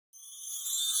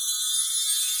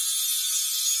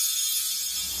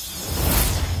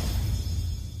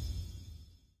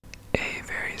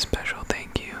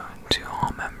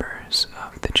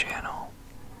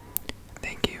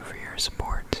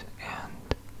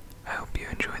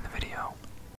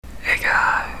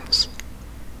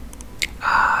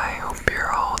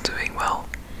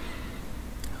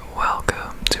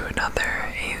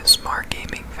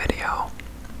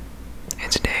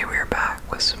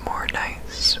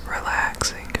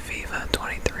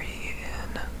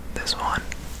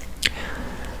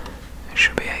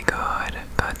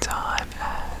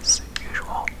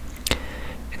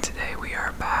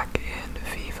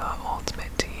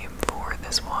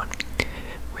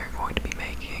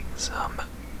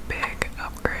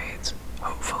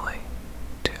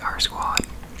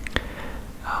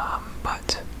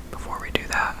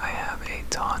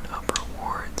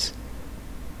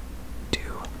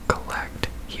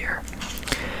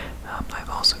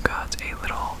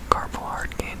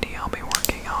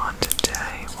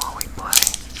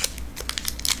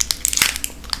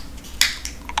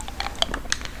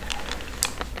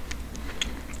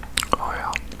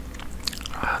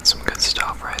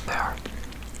right there.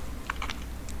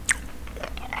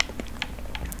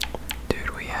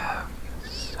 Dude, we have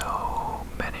so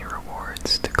many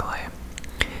rewards to claim.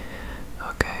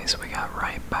 Okay, so we got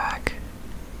right back.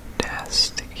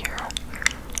 Test here.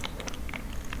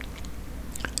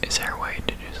 Is there a way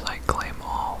to just like claim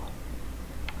all?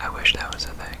 I wish that was a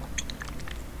thing.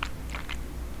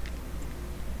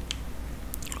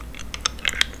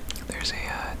 There's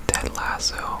a Ted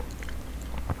Lasso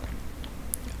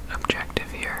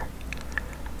objective here.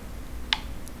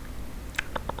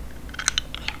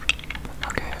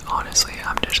 Okay, honestly,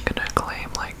 I'm just gonna claim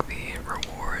like the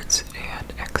rewards and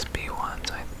XP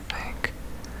ones, I think,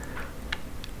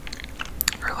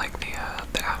 or like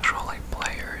the actual like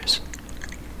players.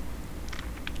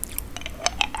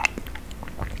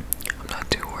 I'm not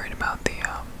too worried about the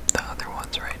other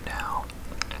ones right now.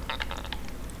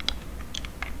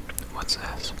 What's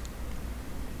this?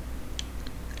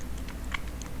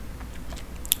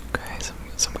 Okay,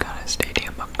 some kind of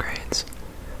stadium upgrades.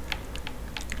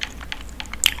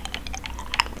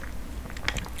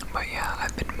 But yeah,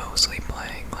 I've been mostly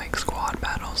playing like squad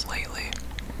battles lately,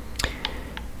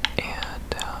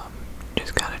 and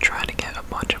just kind of trying to get a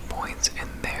bunch of points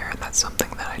in there. That's something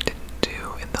that I didn't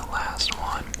do in the last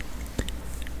one,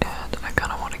 and I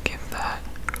kind of want to give that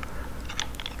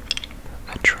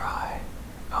a try.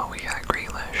 Oh, we got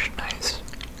Grealish, nice.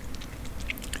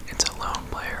 It's a lone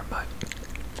player, but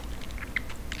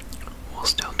we'll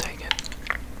still take it.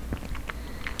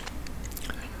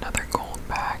 Another gold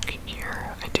pack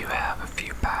here. I do have a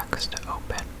few packs to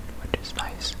open, which is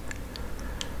nice.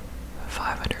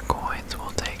 500 coins, we'll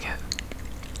take it.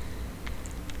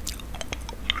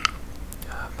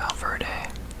 Valverde,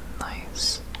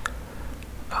 nice.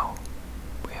 Oh,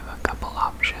 we have a couple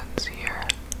options here.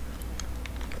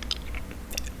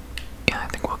 Yeah, I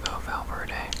think we'll go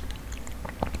Valverde.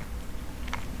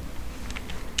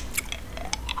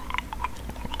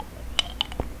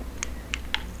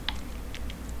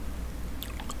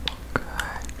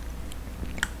 Okay.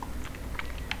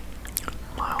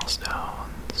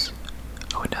 Milestones.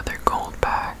 Oh, another gold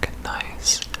pack.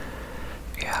 Nice.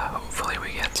 Yeah, hopefully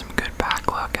we get some good pack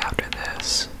luck after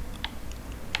this.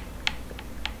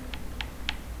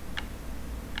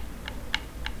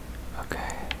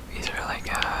 Okay, these are like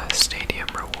stadium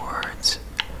rewards,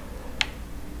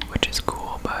 which is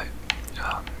cool, but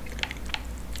I'm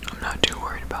not too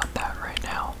worried about that right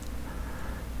now.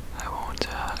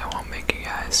 I won't make you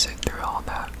guys sit through all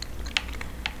that.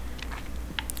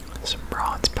 Some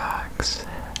bronze packs,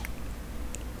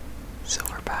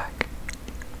 silver pack.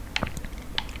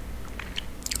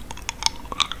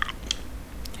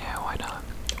 Yeah, why not?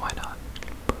 Why not?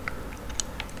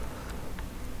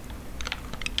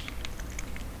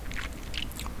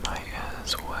 Might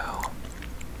as well.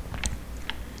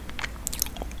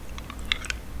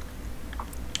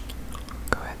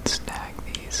 Go ahead and snag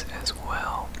these as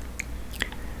well.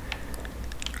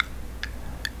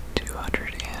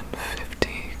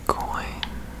 250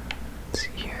 coins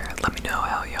here. Let me know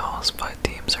how y'all's FUT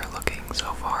teams are looking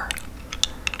so far.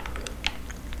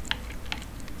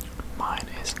 Mine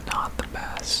is not the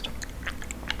best.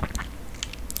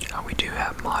 We do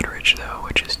have Modric though,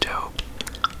 which is dope.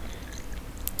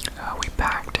 We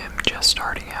packed him just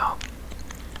starting out,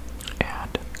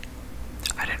 and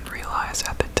I didn't realize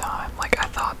at the time, like I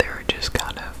thought they were just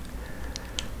kind of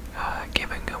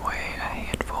giving away a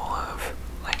handful of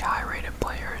like high-rated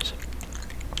players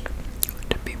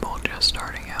to people just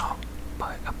starting out,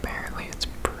 but apparently it's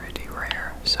pretty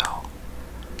rare, so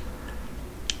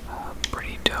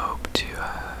pretty dope to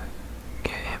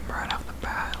get him right off the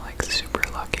bat, like super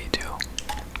lucky too.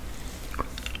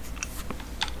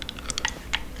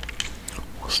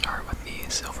 We'll start with the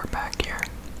silver pack here.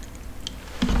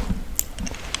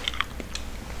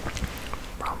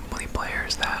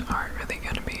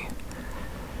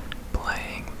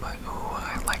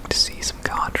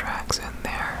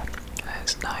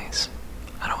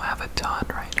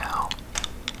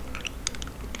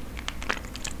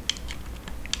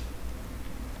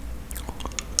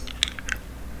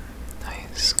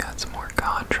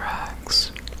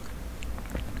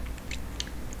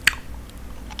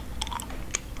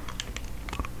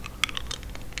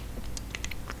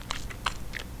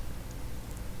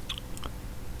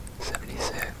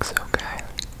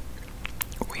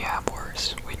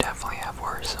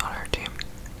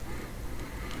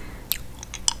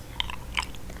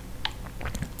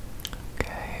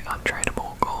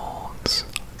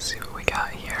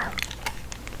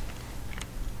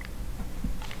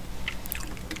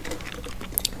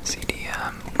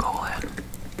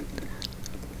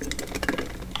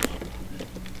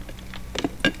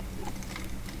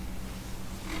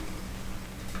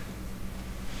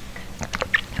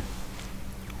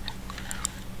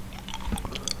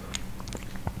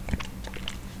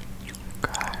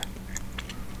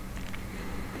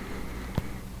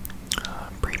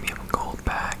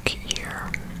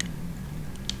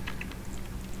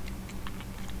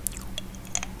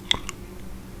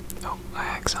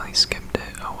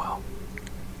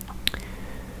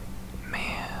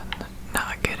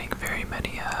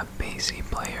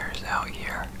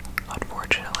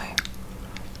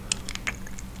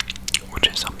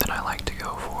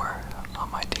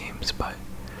 games, but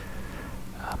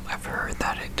I've heard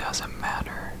that it doesn't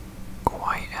matter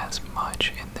quite as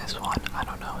much in this one. I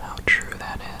don't know how true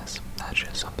that is. That's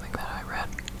just something that I read.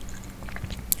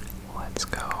 Let's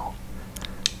go.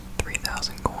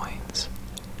 3,000 coins.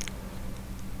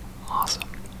 Awesome.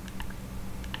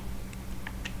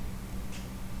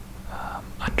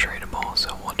 Untradeable,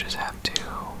 so we'll just have to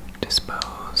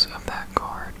dispose of that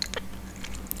card.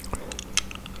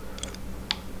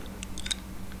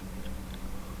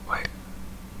 Wait.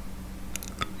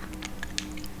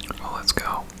 Oh, let's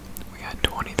go. We got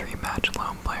 23 match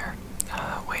lone player.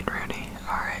 Wayne Rooney.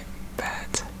 Alright,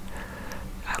 bet.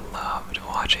 I loved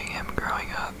watching him growing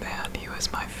up, man. He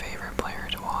was my favorite player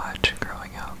to watch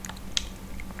growing up.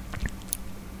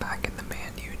 Back in the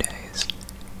Man U days,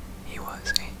 he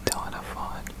was a ton of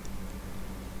fun.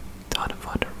 Ton of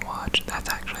fun to watch. That's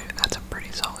a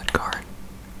pretty solid card.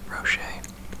 Rocher.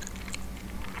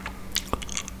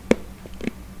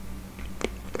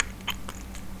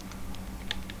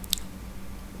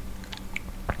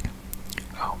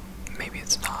 Oh, maybe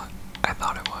it's not. I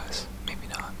thought it was. Maybe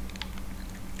not.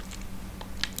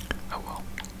 Oh well.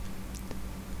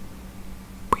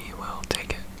 We will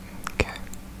take it. Okay.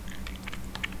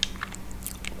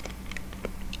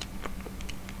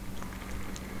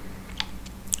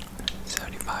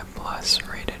 75 plus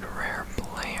rated rare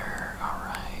player.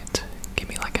 Alright. Give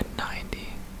me like a 90.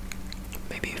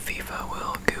 Maybe FIFA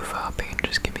will goof up and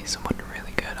just give me someone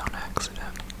really good on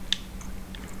accident.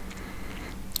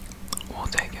 We'll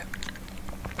take it.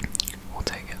 We'll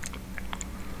take it.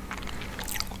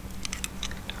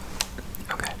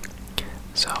 Okay.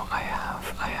 So I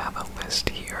have a list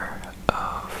here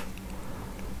of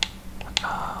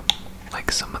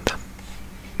like some of the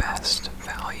best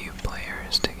value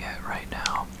players to get right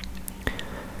now.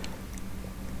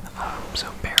 So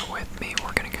bear with me,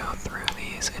 we're gonna go through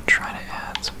these and try to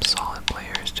add some solid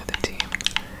players to the team.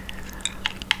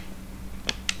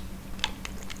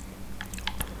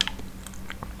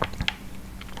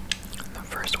 The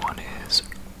first one is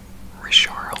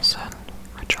Richarlison.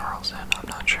 I'm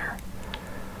not sure.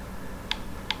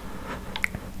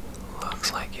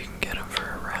 Looks like you can get him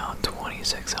for around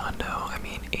 26 hundo. I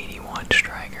mean, 81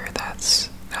 striker. That's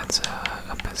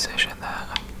a position that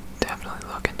I'm definitely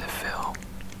looking to fill.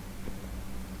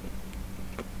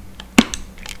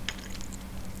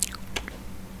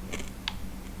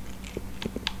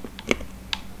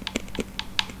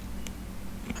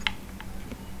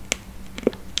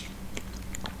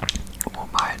 We'll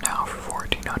buy it now for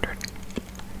 1,400.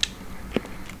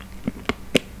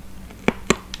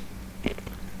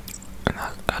 And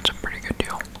that's a pretty good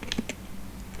deal.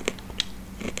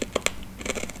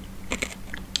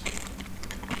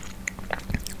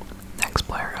 Next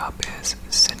player up is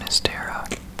Sinistera.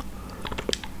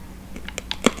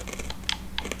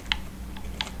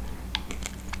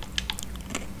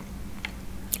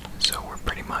 So we're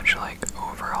pretty much like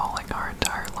overhauling our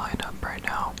entire lineup right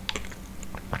now,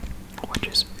 which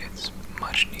is it's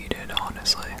much needed,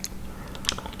 honestly.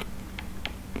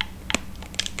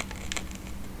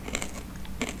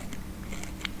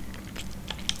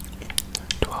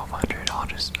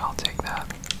 1,200. I'll take that.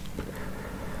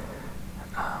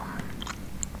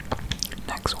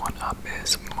 Next one up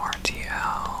is Martial.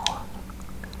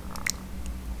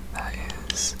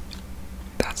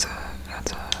 That's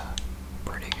a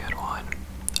pretty good one,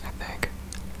 I think.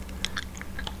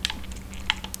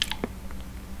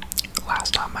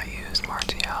 Last time I used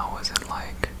Martial was in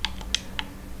like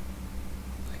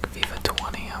FIFA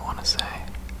 20, I want to say.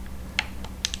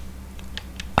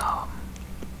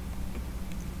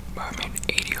 But I mean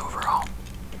 80 overall.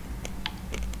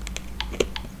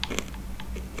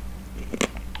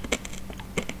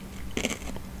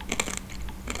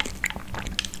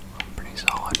 Pretty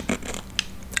solid.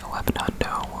 11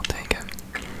 hundo, we'll take it.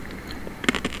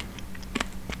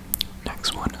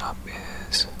 Next one up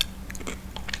is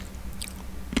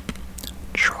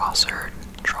Trossard.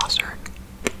 Trossard.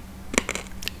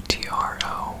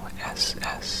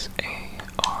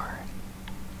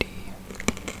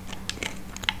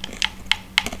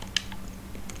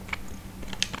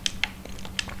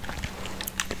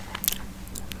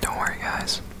 Don't worry,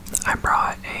 guys. I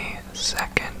brought a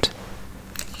second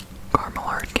caramel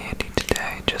hard candy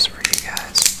today just for you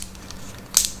guys.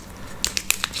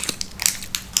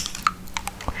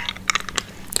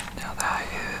 Now that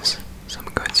is some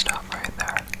good stuff right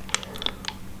there.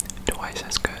 Twice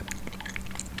as good.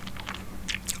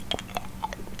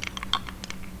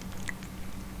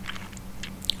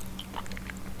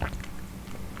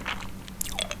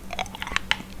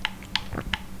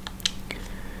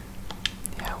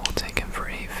 Yeah, we'll take him for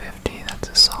 $8.50. That's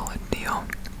a solid deal.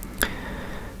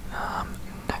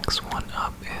 Next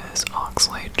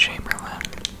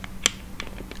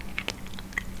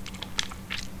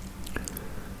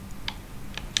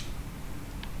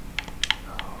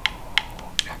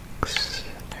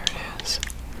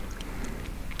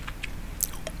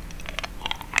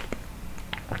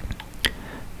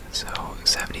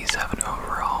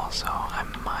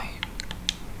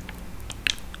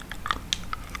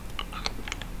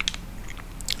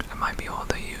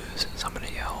use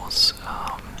somebody else.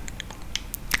 I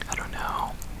don't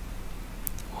know.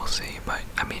 We'll see, but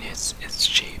I mean it's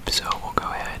cheap, so we'll go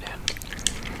ahead and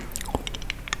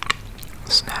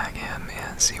snag him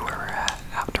and see where we're at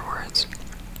afterwards.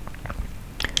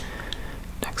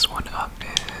 Next one up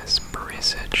is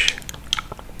Barisic.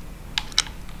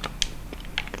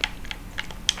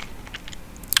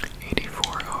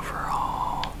 84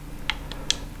 overall.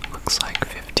 Looks like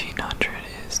 1500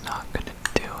 is not gonna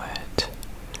do it.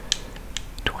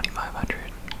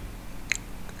 2500.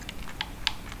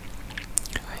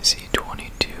 I see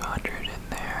 2200 in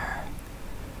there.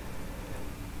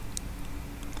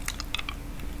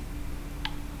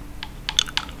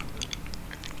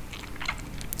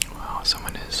 Wow,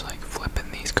 someone is like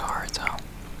flipping these cards, huh?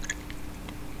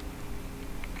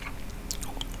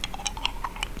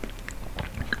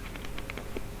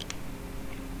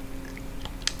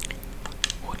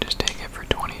 We'll just take it for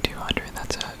 2200.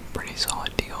 That's a pretty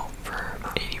solid deal for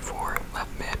 84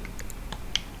 left mid.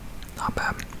 Not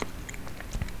bad.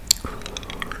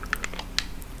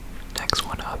 Next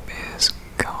one up is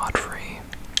Godfrey.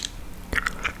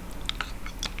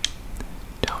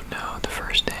 Don't know the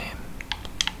first name,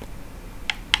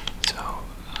 so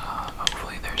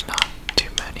hopefully there's not too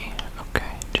many.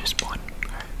 Okay, just one.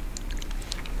 All right.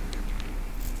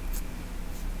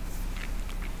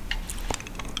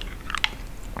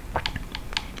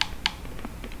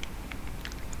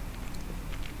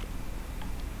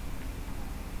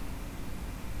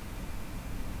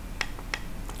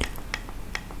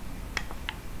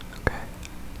 Okay.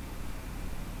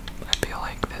 I feel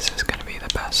like this is going to be the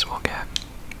best we'll get.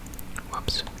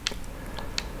 Whoops.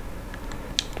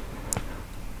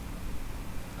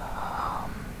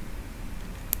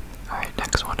 Alright,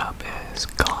 next one up is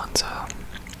Konza.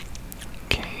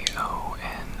 Konza.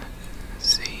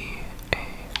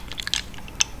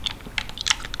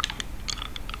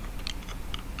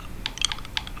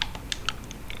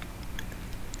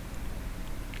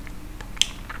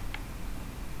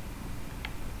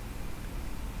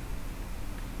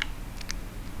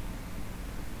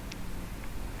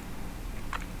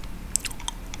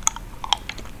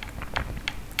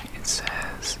 It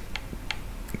says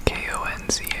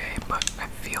Konza, but I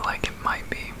feel like it might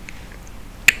be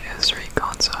Ezri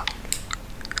Konza.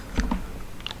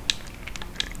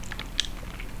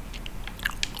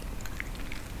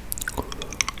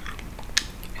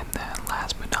 And then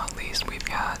last but not least, we've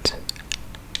got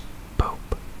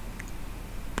Pope.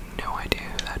 No idea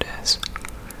who that is.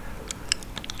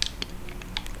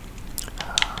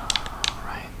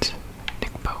 Right,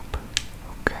 Nick Pope.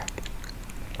 Okay.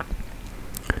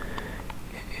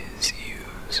 It is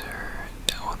user.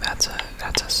 Oh, that's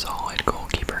a solid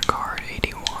goalkeeper card.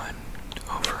 81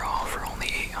 overall for only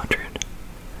 800.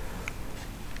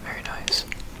 Very nice.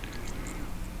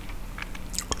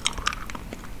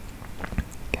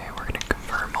 Okay, we're gonna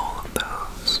confirm all of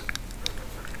those.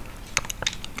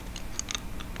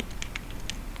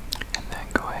 And then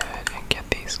go ahead and get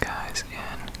these guys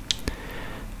in.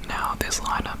 Now, this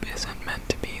lineup isn't meant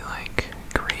to be like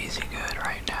crazy good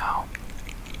right now.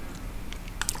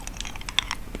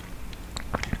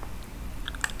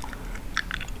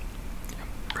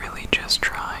 I'm really just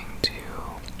trying to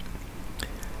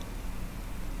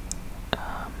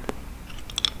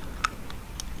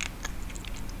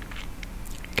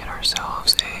get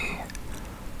ourselves a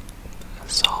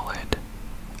solid,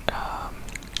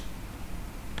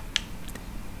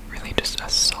 really just a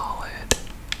solid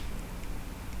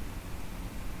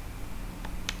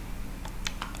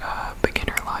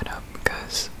beginner lineup,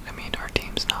 because I mean our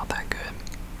team's not that good.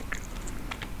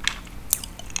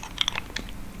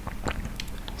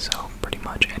 So pretty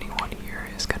much anyone here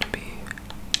is going to be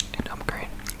an upgrade.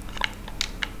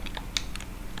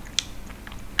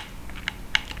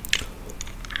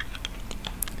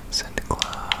 Send the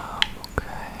club,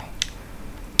 okay.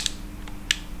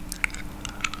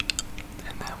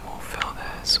 And then we'll fill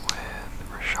this with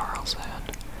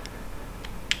Richarlison.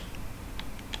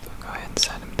 So go ahead and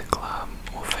send him to club.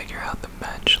 We'll figure out the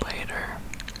bench later.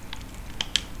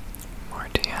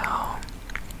 Martial.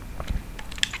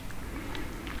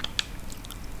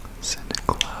 Send a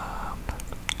club.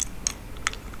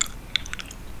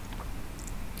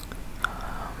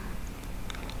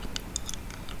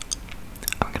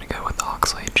 I'm gonna go with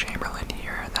Oxley Chamberlain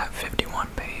here. That 51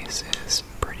 pace is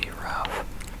pretty rough.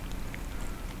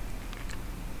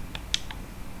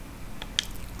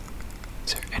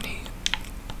 Is there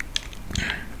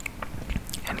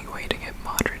any way to get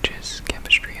Modric's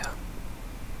chemistry up?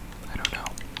 I don't know.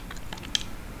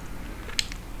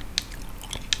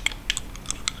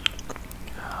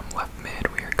 Left mid,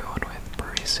 we are going with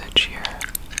Barisic here.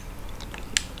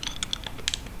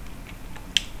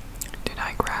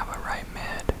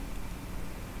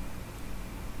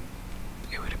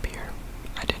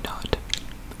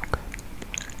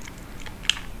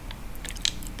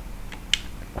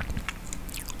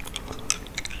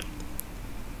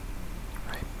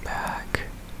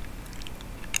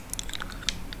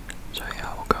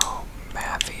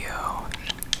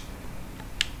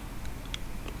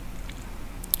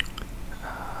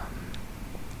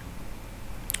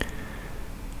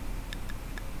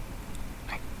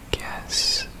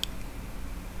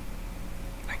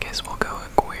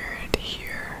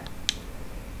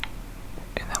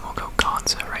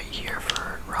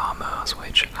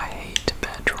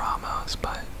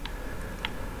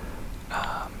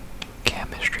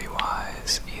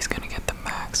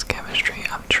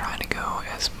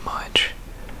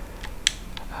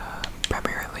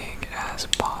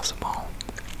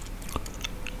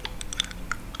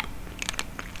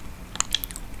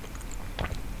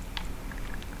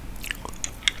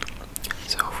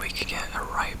 could get a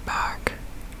right back.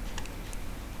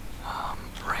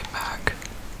 Right back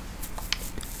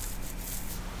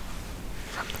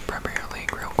from the Premier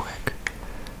League real quick.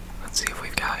 Let's see if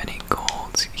we've got any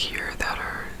golds here that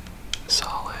are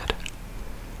solid.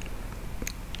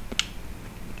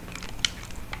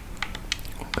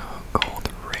 We'll go gold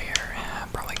rare,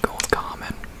 probably gold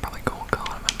common. Probably gold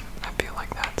common. I feel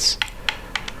like that's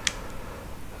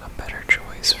a better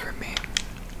choice for me.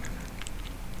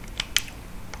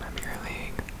 Premier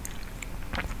League.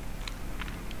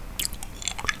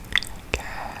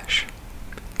 Cash.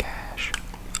 Cash.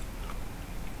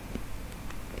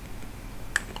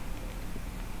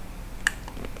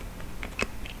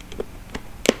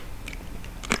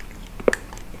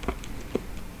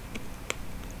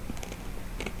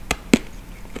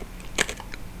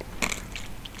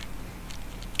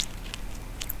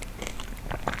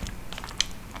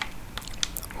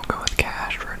 We'll go with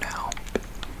cash for now.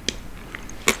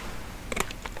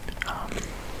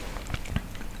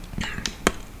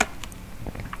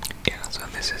 Yeah, so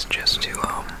this is just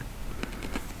to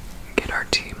get our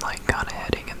team like kind of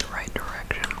heading in the right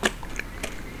direction.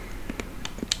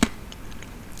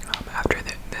 After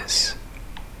this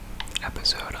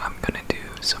episode, I'm gonna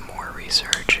do some more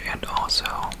research and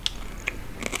also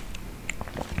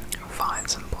find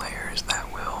some players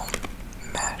that will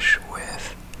mesh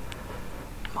with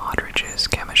Modric's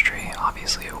chemistry.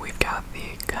 Obviously, we've got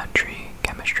the country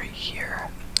chemistry here.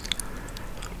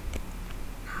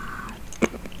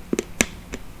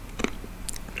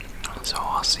 So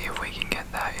I'll see if we can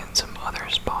get that in some other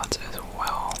spots as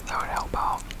well. That would help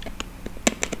out.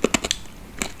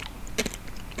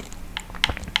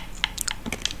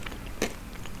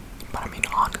 But I mean,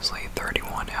 honestly,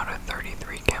 31 out of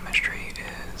 33 chemistry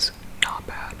is not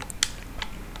bad.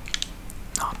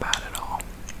 Not bad at all.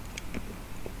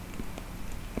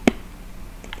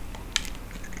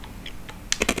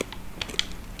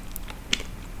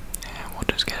 And we'll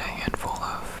just get a handful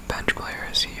of bench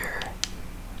players here.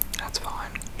 That's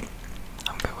fine.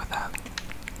 I'm good with that.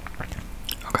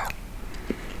 Okay.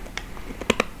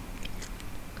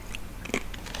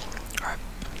 Alright.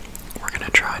 We're gonna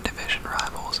try division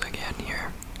rivals again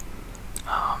here.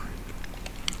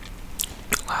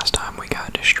 Last time we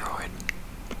got destroyed.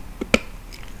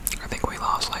 I think we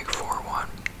lost like 4-1.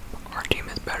 Our team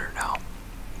is better now.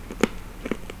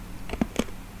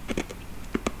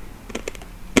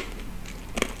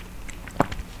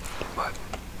 But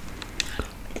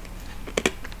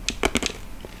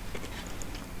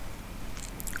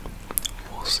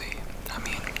we'll see. I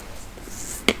mean,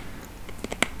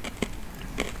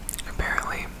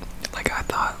 apparently, like I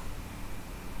thought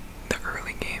the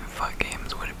early game FUT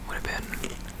games would have been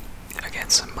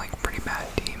against some like pretty bad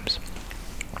teams.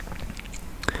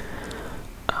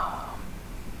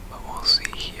 But we'll see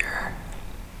here.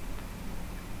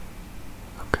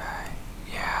 Okay.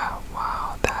 Yeah,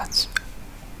 wow, that's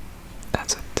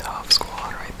a tough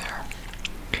squad right there.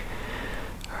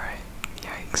 Alright,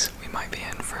 yikes. We might be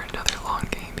in for another long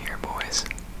game here, boys.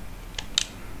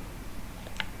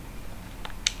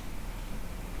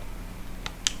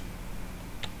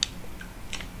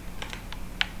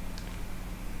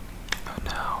 Oh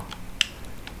no.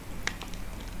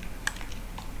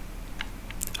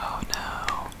 Oh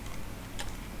no.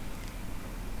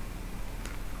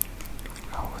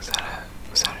 Oh, was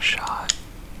that a shot?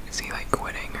 Is he like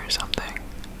quitting or something?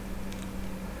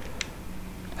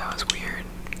 That was weird.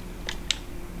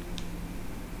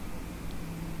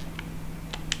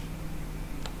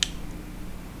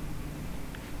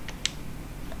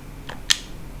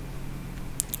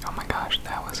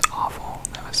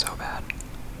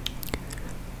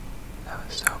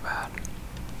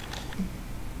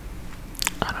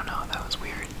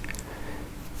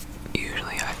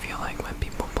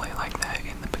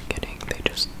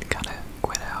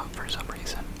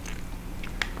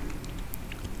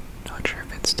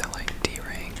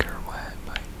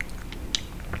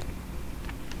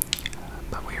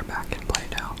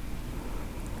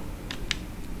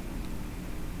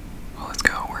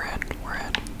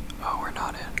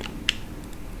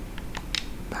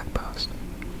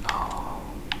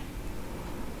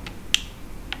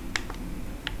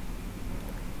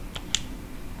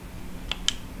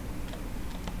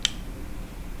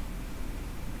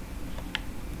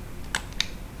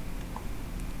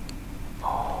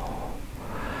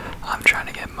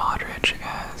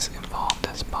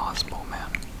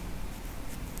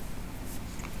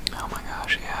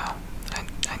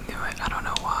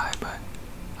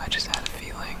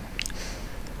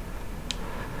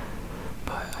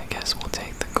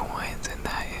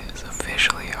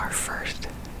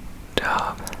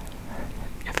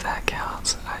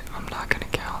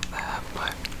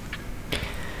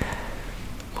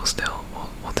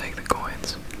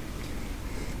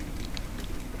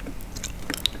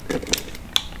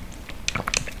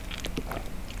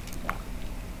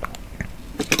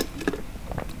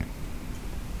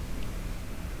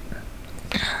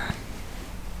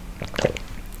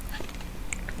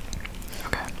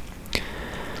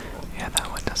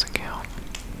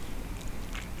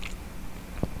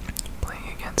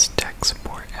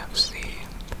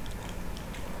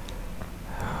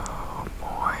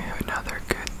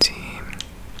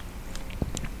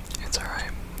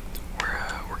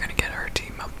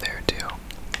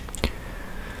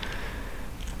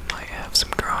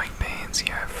 chance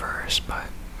here at first, but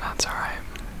that's alright.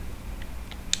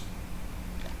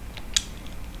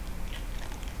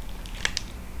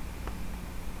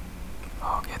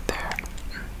 I'll get there.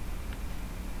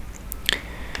 It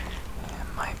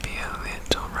might be a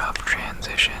little rough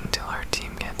transition till our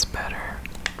team gets better.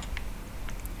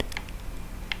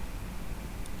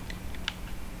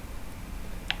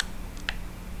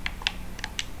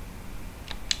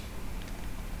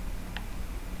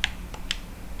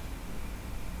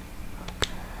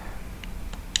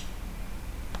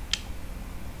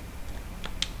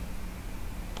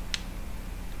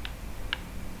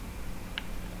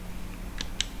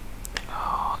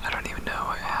 Oh, I don't even know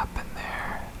what happened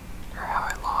there, or how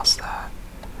I lost that.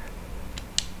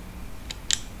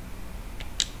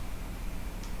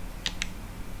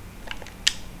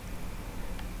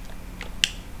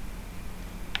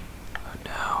 Oh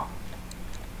no.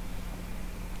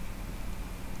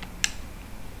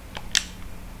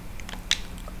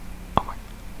 Oh my.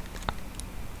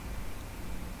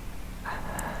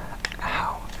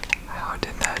 How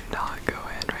did that not go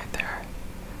in right there?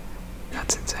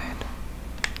 That's insane.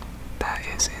 That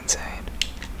is insane.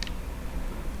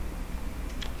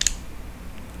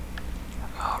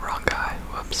 Oh, wrong guy.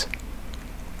 Whoops.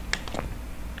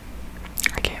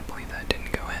 I can't believe that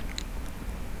didn't go in.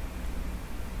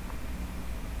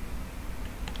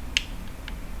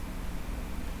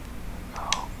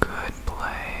 Oh, good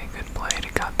play. Good play to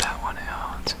cut that one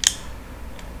out.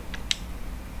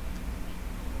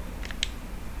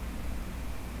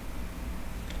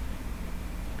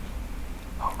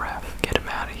 Oh, ref, get him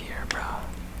out of here, bro.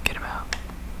 Get him out.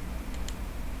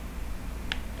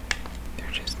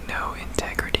 There's just no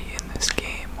integrity in this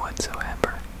game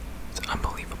whatsoever. It's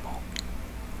unbelievable.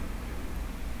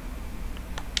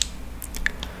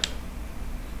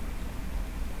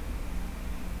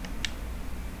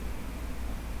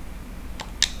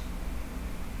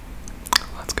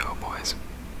 Let's go, boys.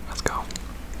 Let's go.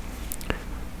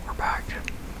 We're back.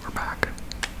 We're back.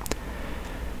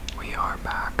 We are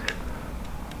back.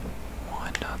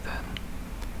 1-0.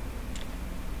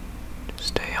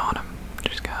 Stay on him.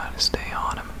 Just gotta stay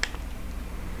on him.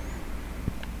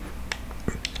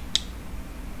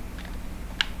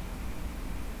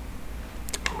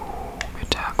 Ooh,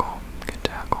 good tackle. Good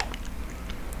tackle.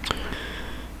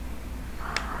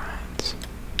 Alright.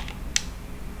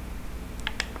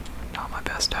 Not my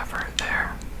best effort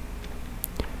there.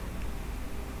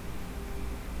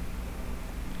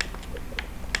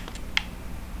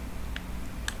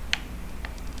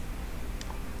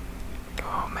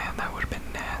 Oh man, that would have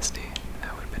been nasty.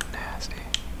 That would have been nasty.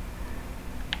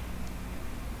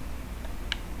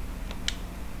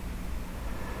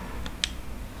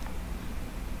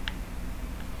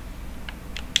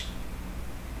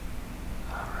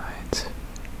 Alright.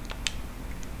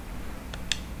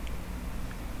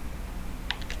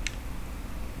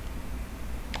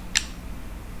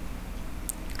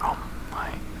 Oh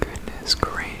my goodness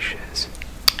gracious.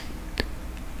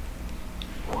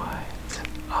 What?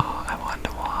 Oh, I wanted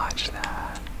to watch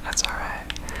that. That's alright.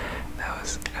 That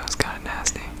was kinda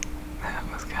nasty. That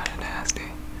was kinda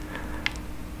nasty.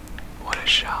 What a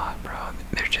shot, bro.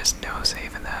 There's just no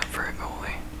saving that for a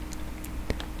goalie.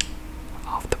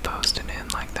 Off the post and in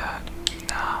like that.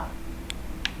 Nah.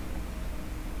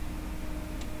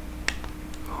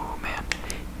 Oh man.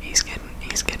 He's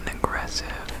getting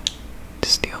aggressive to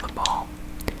steal the ball.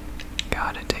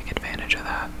 Gotta take advantage of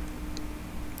that.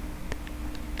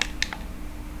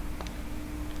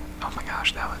 Oh my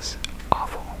gosh, that was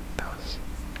awful. That was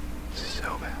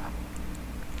so bad.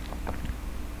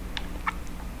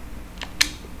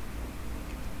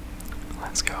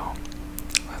 Let's go.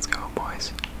 Let's go,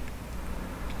 boys.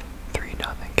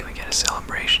 3-0. Can we get a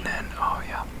celebration in? Oh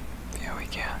yeah. Yeah, we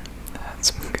can.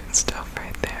 That's some good stuff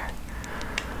right there.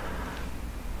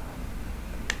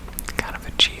 Kind of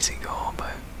a cheesy goal,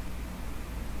 but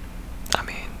I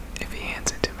mean, if he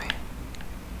hands it to me,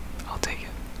 I'll take it.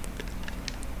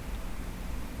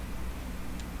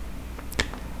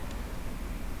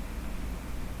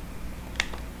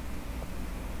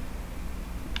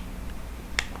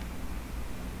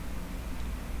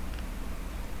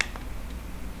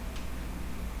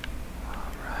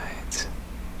 Alright.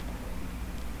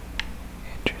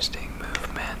 Interesting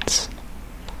movements.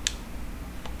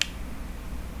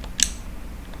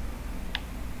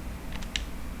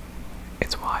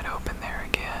 It's wide open there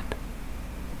again.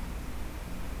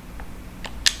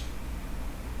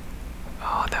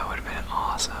 Oh, that would have been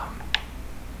awesome.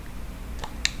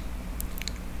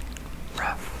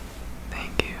 Ref,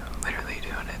 thank you. Literally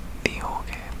doing it the whole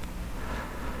game.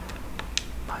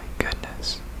 My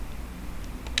goodness.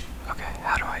 Okay,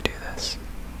 how do I do this?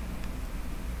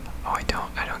 Oh, I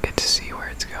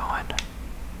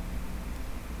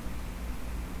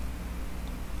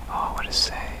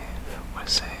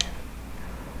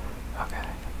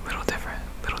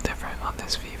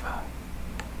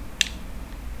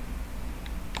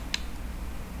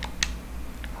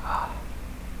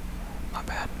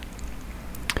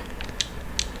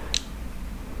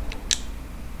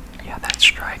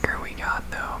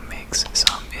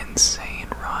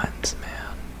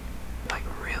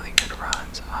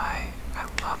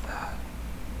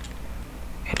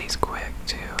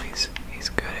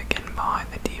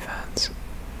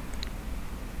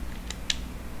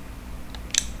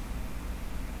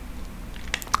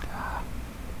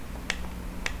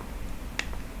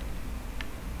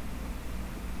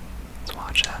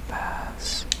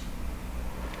this.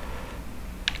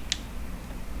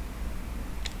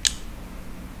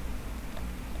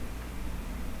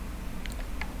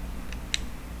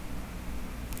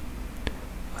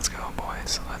 Let's go,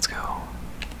 boys. Let's go.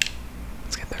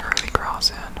 Let's get the early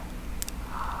cross in.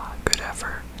 Good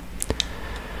effort.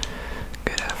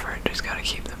 Good effort. Just gotta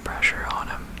keep the pressure on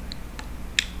him.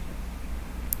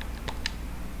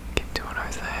 Keep doing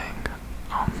our thing.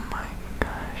 Oh my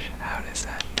gosh. How does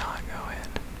that not go in?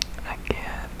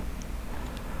 Again.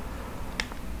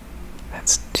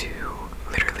 That's two.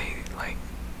 Literally, like,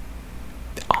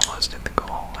 almost in the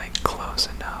goal. Like, close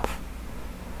enough.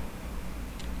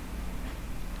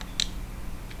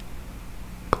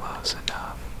 Close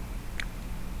enough.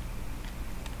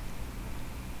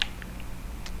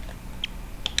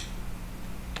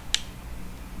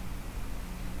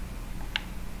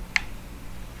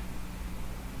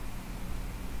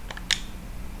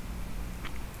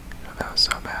 That was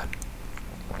so bad.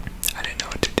 I didn't know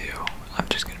what to do. I'm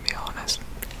just gonna be honest.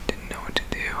 Didn't know what to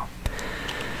do.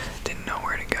 Didn't know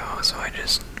where to go, so I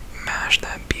just mashed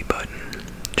that B button,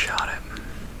 shot it.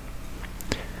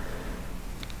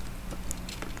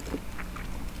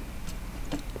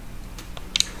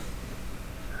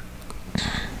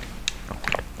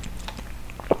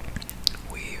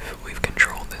 We've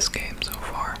controlled this game so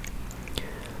far.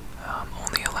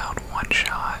 Only allowed one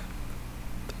shot,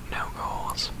 no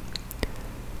goals.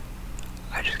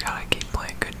 I just gotta keep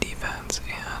playing good defense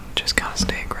and just gotta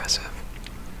stay aggressive.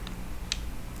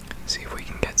 See if we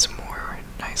can get some more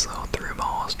nice little through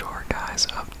balls to our guys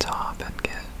up top and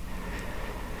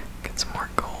get some more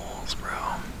goals, bro.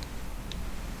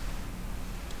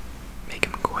 Make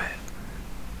him quit,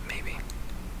 maybe.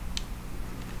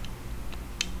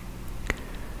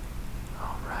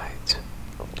 All right.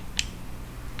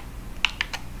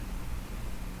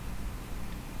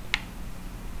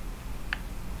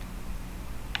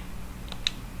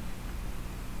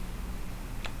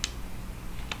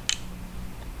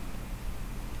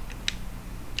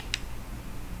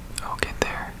 Oh, get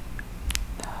there.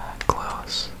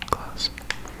 Close, close.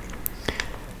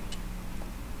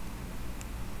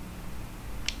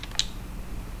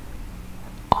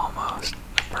 Almost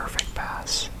a perfect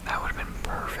pass. That would have been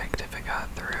perfect if it got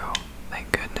through.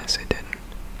 Thank goodness it didn't.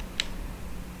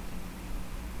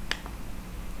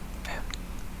 Man.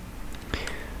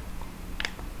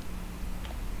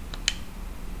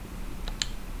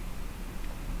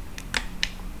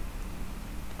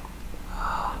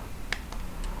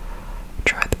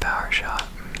 Tried the power shot.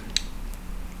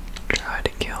 Tried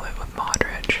to kill it with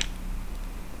Modric.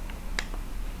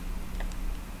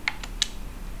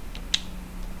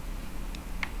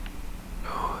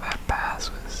 Oh, that pass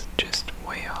was just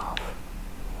way off.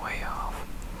 Way off.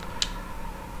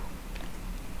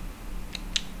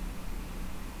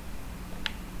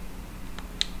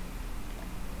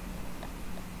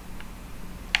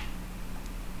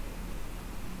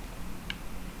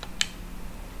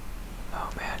 Oh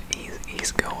man,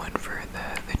 he's going for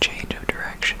the change of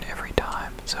direction every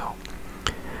time, so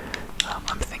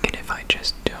I'm thinking if I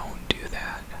just don't do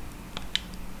that,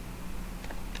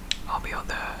 I'll be able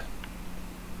to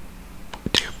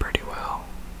do pretty well.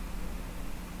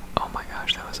 Oh my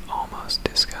gosh, that was almost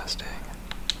disgusting.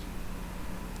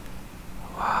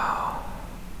 Wow.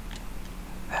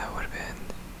 That would have been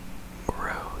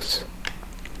gross.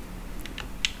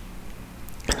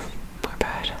 My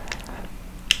bad.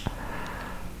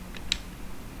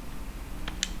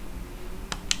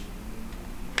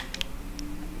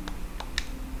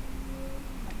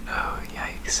 Oh,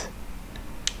 yikes.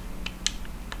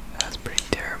 That's pretty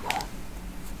terrible.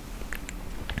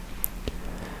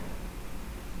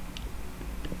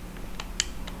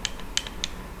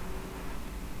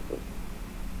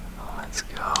 Let's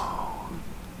go.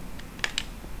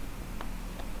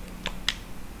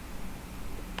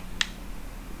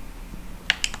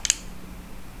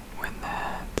 Win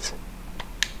that.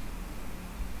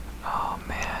 Oh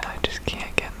man, I just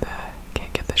can't get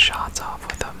the shots off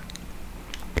with them.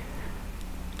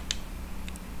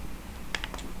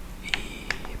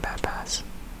 Bad pass.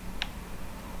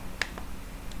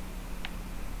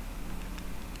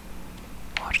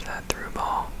 Watch that through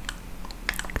ball.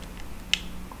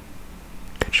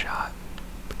 Good shot.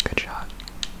 Good shot.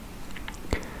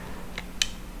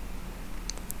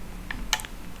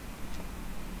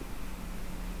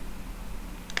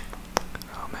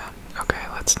 Oh man. Okay,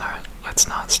 let's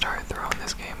not start throwing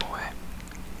this game away.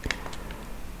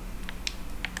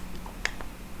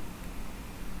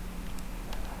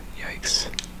 Yikes.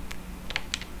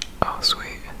 Oh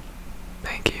sweet.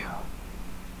 Thank you.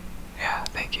 Yeah,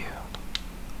 thank you.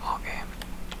 All game.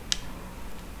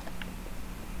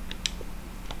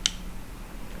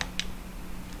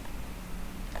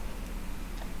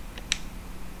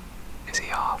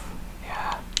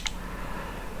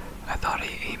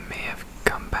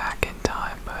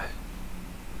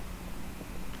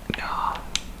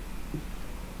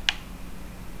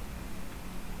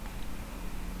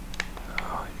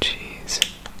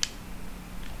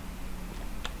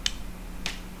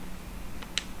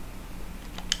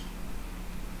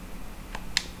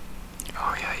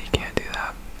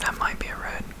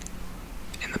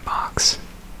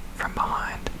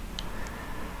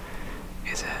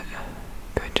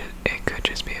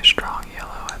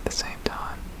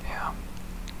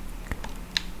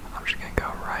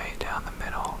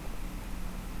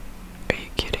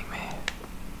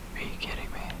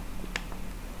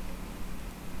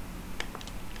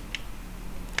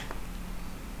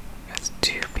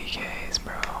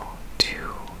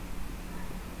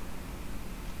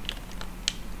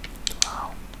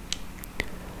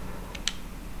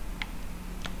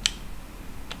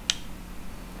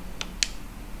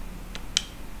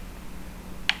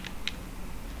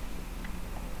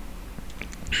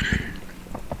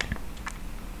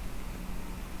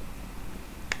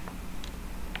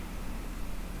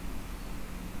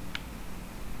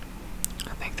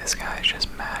 this guy's just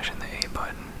mashing the A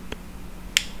button.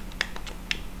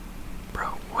 Bro,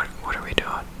 what are we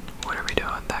doing? What are we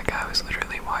doing? That guy was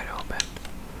literally wide open.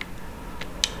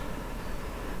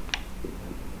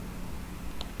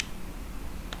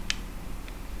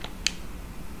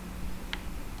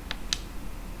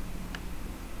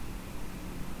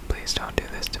 Please don't do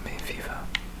this to me, FIFA.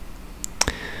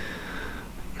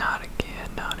 Not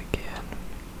again, not again.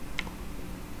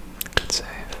 Good save.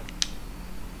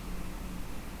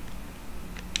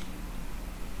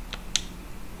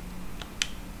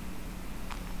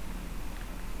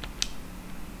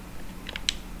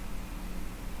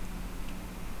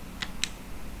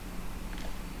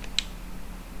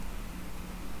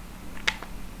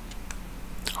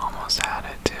 Almost had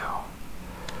it too.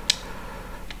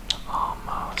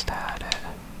 Almost had it.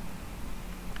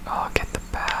 Oh, get the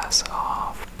pass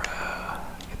off, bruh.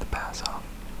 Get the pass off.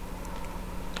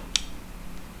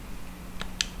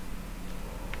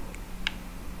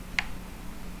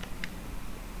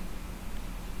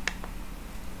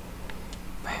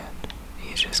 Man,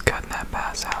 he's just cutting that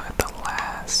pass out at the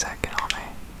last second on me.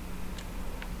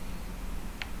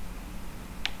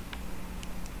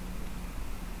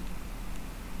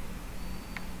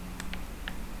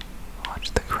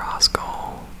 Watch the cross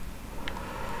goal.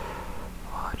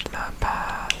 Watch that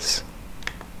pass.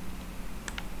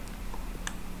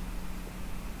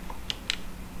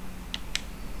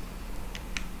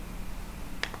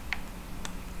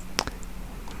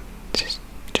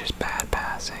 Just bad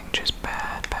passing. Just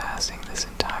bad passing this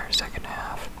entire second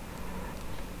half.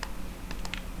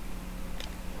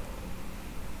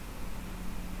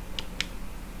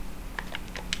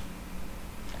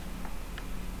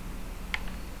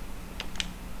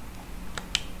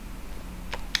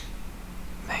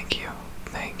 Thank you.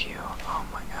 Thank you. Oh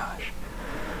my gosh.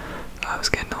 I was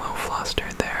getting a little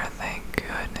flustered there. Thank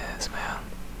goodness, man.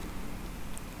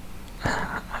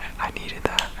 I needed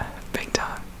that big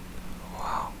time.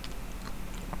 Wow.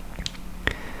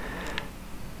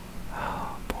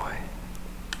 Oh boy.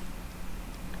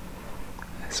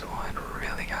 This one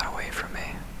really got away from me.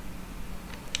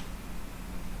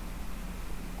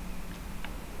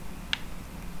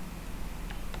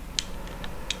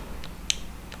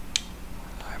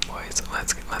 Alright boys,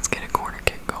 let's get a corner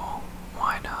kick goal.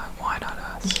 Why not? Why not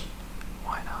us?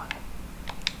 Why not?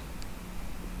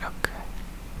 Okay.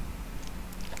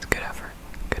 It's good effort.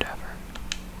 Good effort.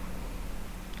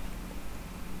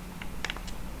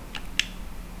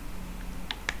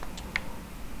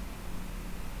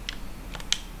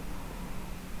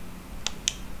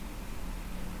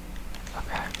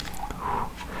 Okay.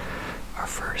 Our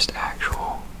first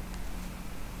actual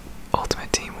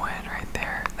Ultimate Team win right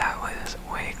there. That was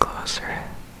way closer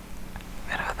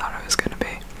than I thought it was going to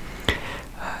be.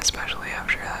 Especially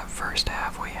after that first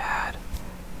half we had.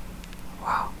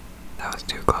 Wow, that was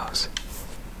too close.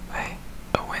 Hey,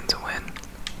 a win's a win.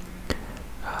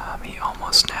 He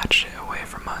almost snatched it away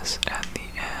from us at the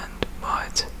end,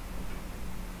 but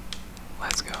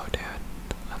let's go, dude.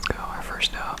 Let's go. Our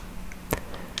first dub.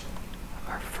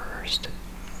 Our first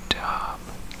dub.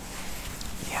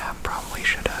 Yeah, probably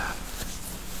should have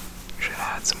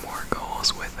had some more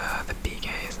goals with the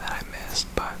PKs that I missed,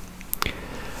 but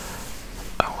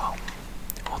oh well.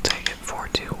 We'll take it.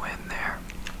 4-2 win there.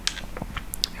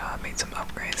 Made some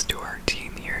upgrades to our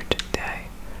team here today.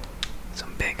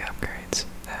 Some big upgrades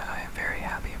that I am very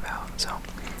happy about. So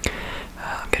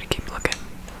I'm gonna keep looking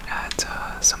at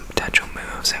some potential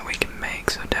moves that we can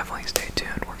make. So definitely stay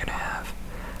tuned. We're gonna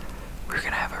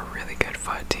have a really good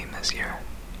FUT team this year.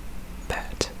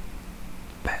 Bet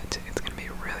it's gonna be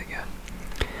really good.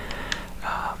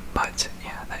 But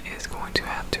yeah, that is going to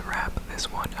have to wrap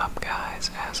this one up,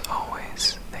 guys. As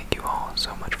always, thank you all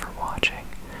so much for watching.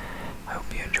 I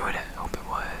hope you enjoyed it. I hope it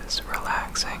was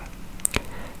relaxing.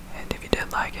 And if you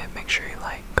did like it, make sure you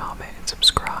like, comment, and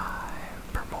subscribe.